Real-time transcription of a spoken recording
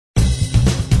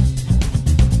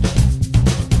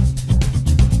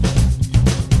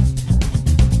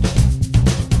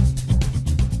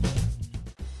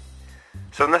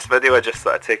in this video I just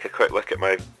thought I'd take a quick look at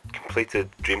my completed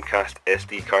Dreamcast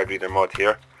SD card reader mod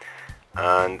here,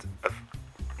 and I've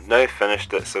now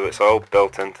finished it so it's all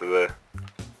built into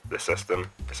the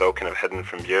system. It's all kind of hidden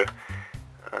from view,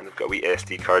 and I've got a wee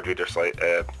SD card reader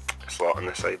slot on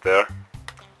the side there.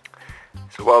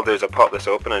 So what I'll do is I'll pop this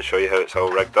open and show you how it's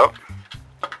all rigged up.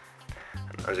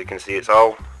 And as you can see, it's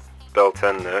all built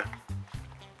in now,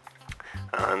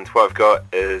 and what I've got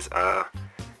is a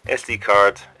SD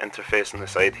card interface on the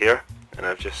side here, and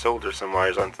I've just soldered some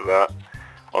wires onto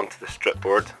the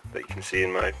stripboard that you can see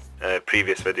in my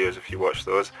previous videos if you watch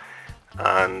those,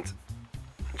 and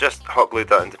just hot glued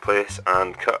that into place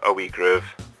and cut a wee groove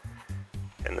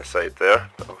in the side there.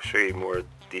 But I'll show you more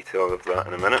detail of that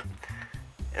in a minute.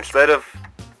 Instead of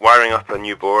wiring up a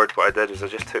new board, what I did is I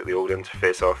just took the old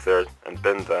interface off there and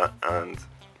binned that and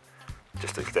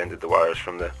just extended the wires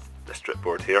from the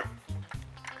stripboard here.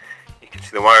 You can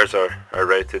see the wires are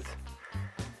routed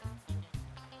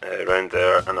around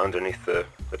there and underneath the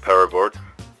power board,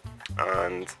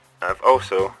 and I've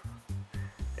also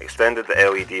extended the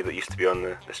LED that used to be on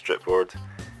the stripboard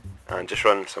and just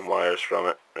run some wires from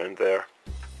it around there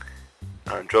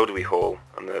and drilled a wee hole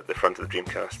on the front of the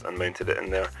Dreamcast and mounted it in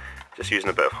there, just using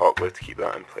a bit of hot glue to keep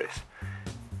that in place.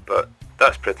 But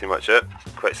that's pretty much it.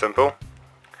 Quite simple,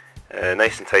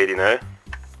 nice and tidy now.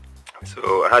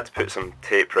 So I had to put some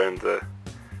tape around the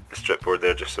stripboard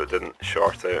there just so it didn't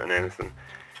short out on anything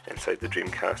inside the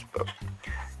Dreamcast. But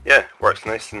yeah, works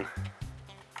nice and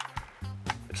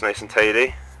it's nice and tidy.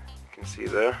 You can see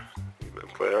there, a bit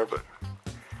of glare, but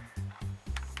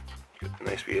got a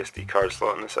nice wee SD card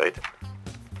slot on the side.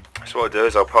 So what I'll do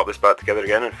is I'll pop this back together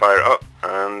again and fire it up,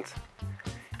 and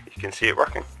you can see it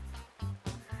working.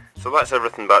 So that's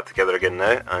everything back together again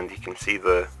now, and you can see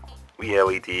the wee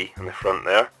LED in the front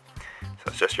there. So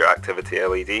it's just your activity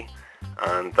LED,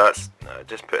 and that's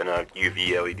just put in a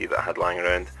UV LED that I had lying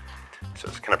around. So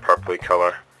it's kind of purpley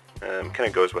colour, kind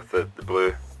of goes with the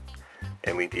blue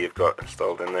LED I've got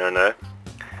installed in there now.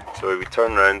 So if we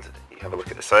turn around, you have a look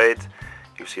at the side,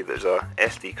 you'll see there's a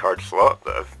SD card slot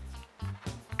that I've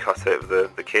cut out of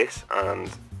the case, and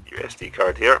your SD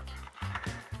card here.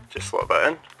 Just slot that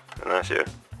in, and that's you.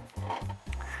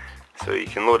 So you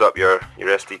can load up your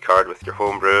SD card with your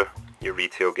homebrew, your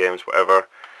retail games, whatever,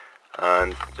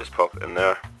 and just pop it in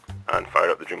there and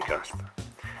fire up the Dreamcast.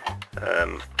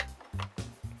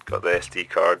 Got the SD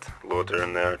card loader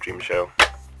in there, Dreamshell.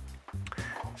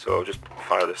 So I'll just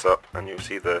fire this up and you'll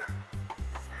see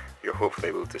you're hopefully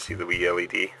able to see the wee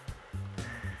LED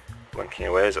blinking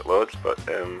away as it loads. But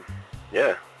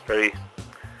yeah, very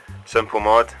simple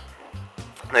mod,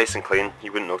 nice and clean,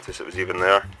 you wouldn't notice it was even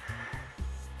there.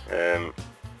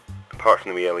 Apart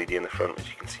from the wee LED in the front, which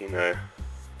you can see now,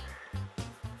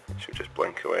 it should just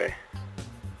blink away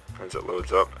as it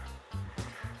loads up.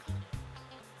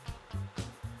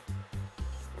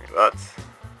 Like that.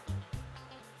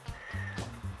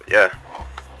 But yeah,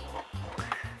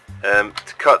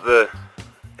 to cut the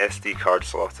SD card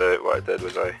slot out, what I did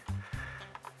was you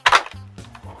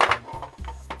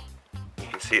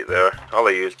can see it there, all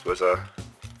I used was a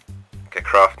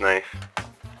craft knife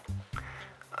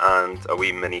and a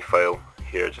wee mini file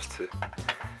here just to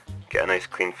get a nice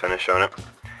clean finish on it.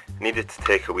 I needed to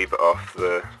take a wee bit off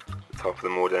the top of the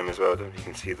modem as well. I don't know if you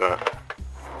can see that.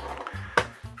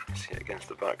 You can see it against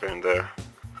the background there.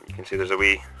 You can see there's a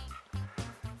wee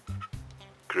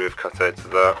groove cut out to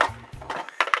that.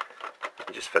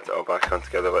 You just fit it all back on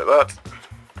together like that,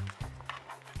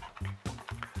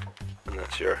 and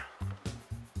that's your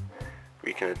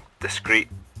wee kind of discreet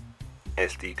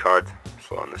SD card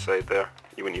slot on the side there.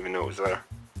 You wouldn't even know it was there.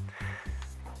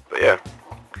 But yeah,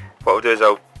 what I'll do is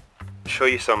I'll show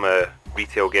you some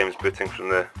retail games booting from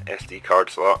the SD card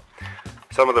slot.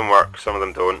 Some of them work, some of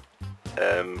them don't.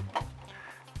 I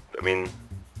mean,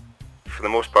 for the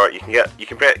most part, you can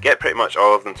get pretty much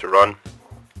all of them to run.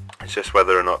 It's just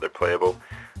whether or not they're playable.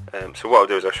 So what I'll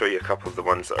do is I'll show you a couple of the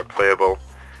ones that are playable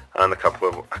and a couple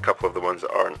of the ones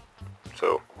that aren't.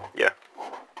 So yeah.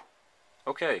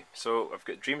 Okay, so I've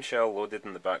got Dreamshell loaded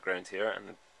in the background here, and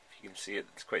if you can see it,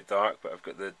 it's quite dark, but I've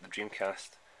got the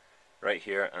Dreamcast right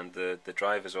here, and the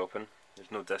drive is open.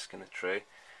 There's no disc in the tray,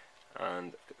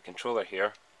 and I've got the controller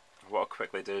here. What I'll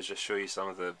quickly do is just show you some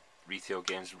of the retail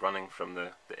games running from the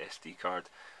SD card.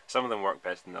 Some of them work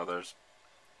better than others.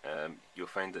 You'll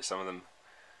find that some of them,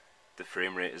 the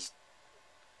frame rate is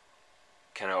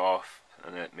kind of off,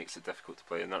 and it makes it difficult to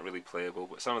play and not really playable,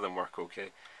 but some of them work okay.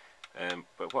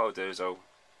 But what I'll do is I'll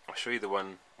show you the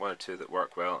one or two that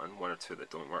work well and one or two that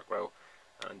don't work well,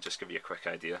 and just give you a quick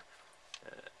idea.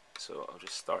 So I'll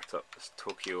just start up this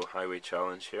Tokyo Highway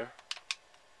Challenge here.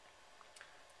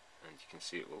 and you can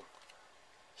see it will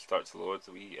start to load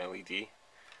the wee LED.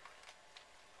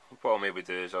 What I'll maybe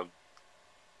do is I'll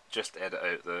just edit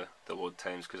out the load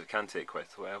times, because it can take quite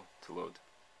a while to load.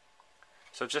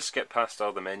 So I've just skipped past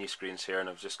all the menu screens here and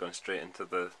I've just gone straight into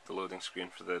the loading screen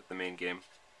for the main game.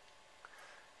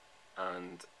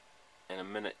 And in a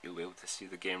minute you'll be able to see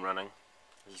the game running.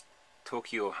 There's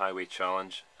Tokyo Highway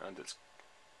Challenge, and it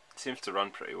seems to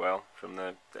run pretty well from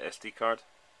the SD card.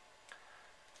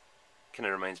 Kind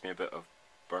of reminds me a bit of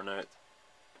Burnout,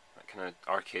 that kind of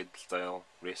arcade style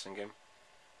racing game.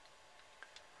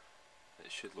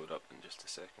 It should load up in just a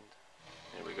second.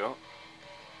 There we go.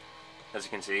 As you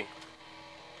can see,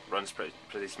 runs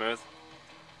pretty smooth.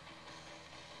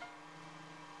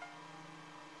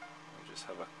 I'll just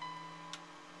have a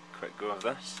quick go of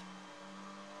this.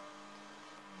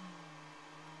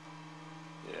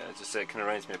 Yeah, as I say, it kind of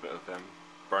reminds me a bit of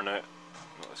Burnout.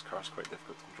 Oh, this car's quite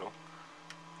difficult to control.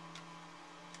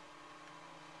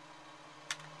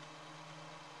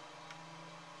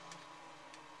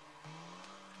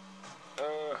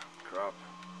 Crap.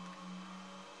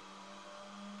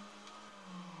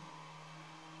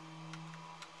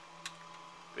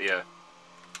 But yeah,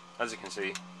 as you can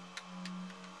see,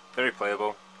 very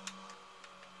playable.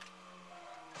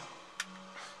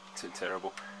 Too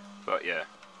terrible, but yeah.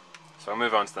 So I'll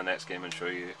move on to the next game and show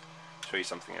you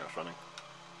something else running.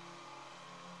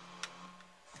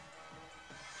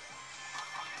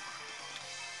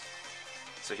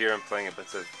 So here I'm playing a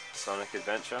bit of Sonic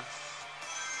Adventure,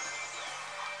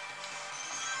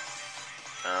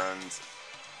 and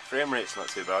frame rate's not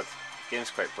too bad. The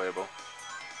game's quite playable,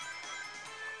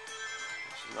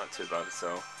 which is not too bad at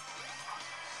all.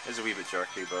 It is a wee bit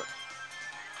jerky, but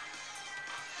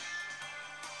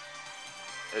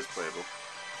it is playable.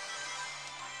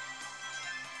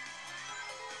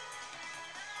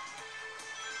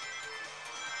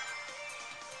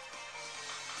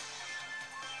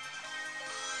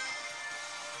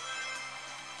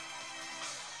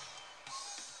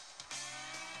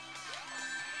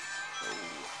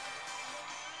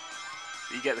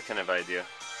 You get the kind of idea.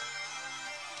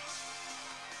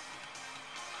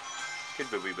 Could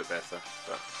be a wee bit better,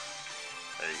 but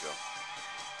there you go.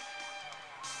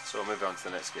 So we'll move on to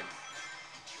the next game.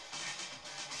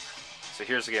 So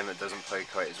here's a game that doesn't play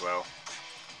quite as well.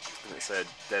 And it's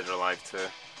Dead or Alive 2.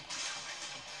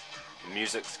 The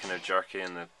music's kind of jerky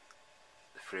and the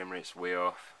frame rate's way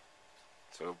off.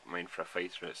 So I mean, for a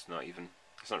fighter it's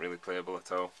not really playable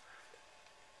at all.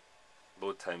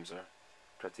 Load times are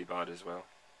pretty bad as well.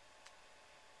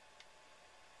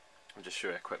 I'll just show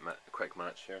you a quick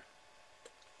match here.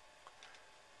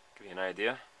 Give you an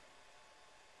idea.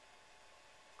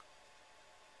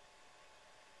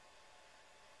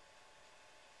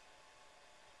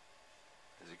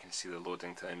 As you can see, the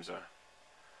loading times are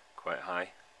quite high.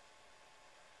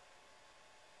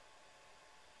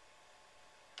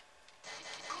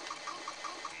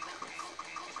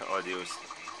 The audio is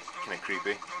kind of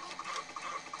creepy.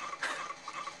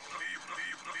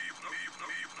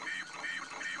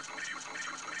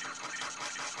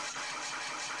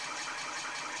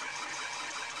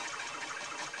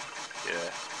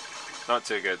 Yeah, not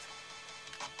too good.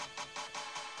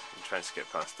 I'm trying to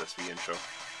skip past this wee intro.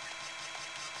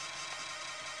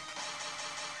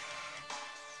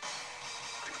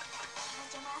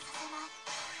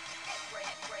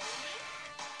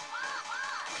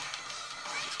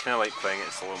 It's kind of like playing it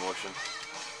in slow motion.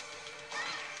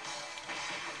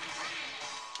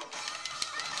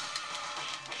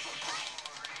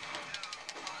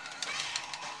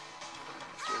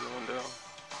 Through the window.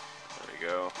 There we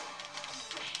go.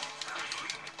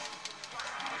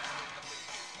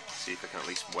 See if I can at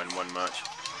least win one match.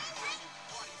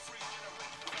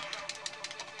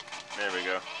 There we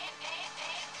go.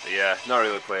 But yeah, not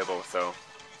really playable at all.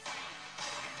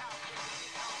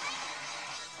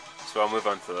 So I'll move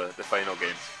on to the final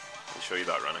game and show you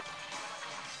that running.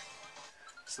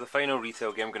 So the final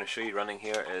retail game I'm going to show you running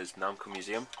here is Namco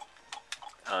Museum,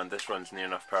 and this runs near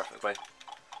enough perfectly.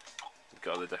 You've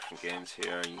got all the different games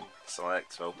here you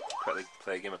select, so I'll quickly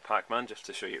play a game of Pac-Man just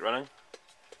to show you it running.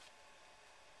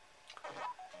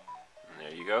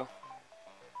 There you go.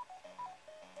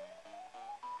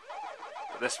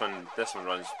 But this one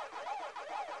runs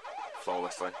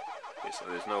flawlessly.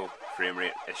 Basically, there's no frame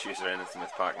rate issues or anything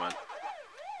with Pac-Man,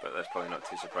 but that's probably not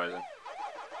too surprising.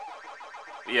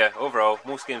 But yeah, overall,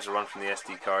 most games are run from the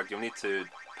SD card. You'll need to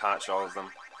patch all of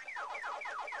them.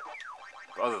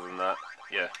 But other than that,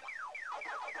 yeah,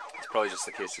 it's probably just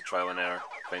a case of trial and error,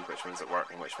 find which ones that work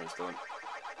and which ones don't.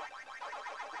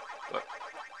 But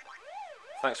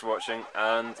thanks for watching,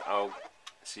 and I'll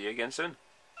see you again soon.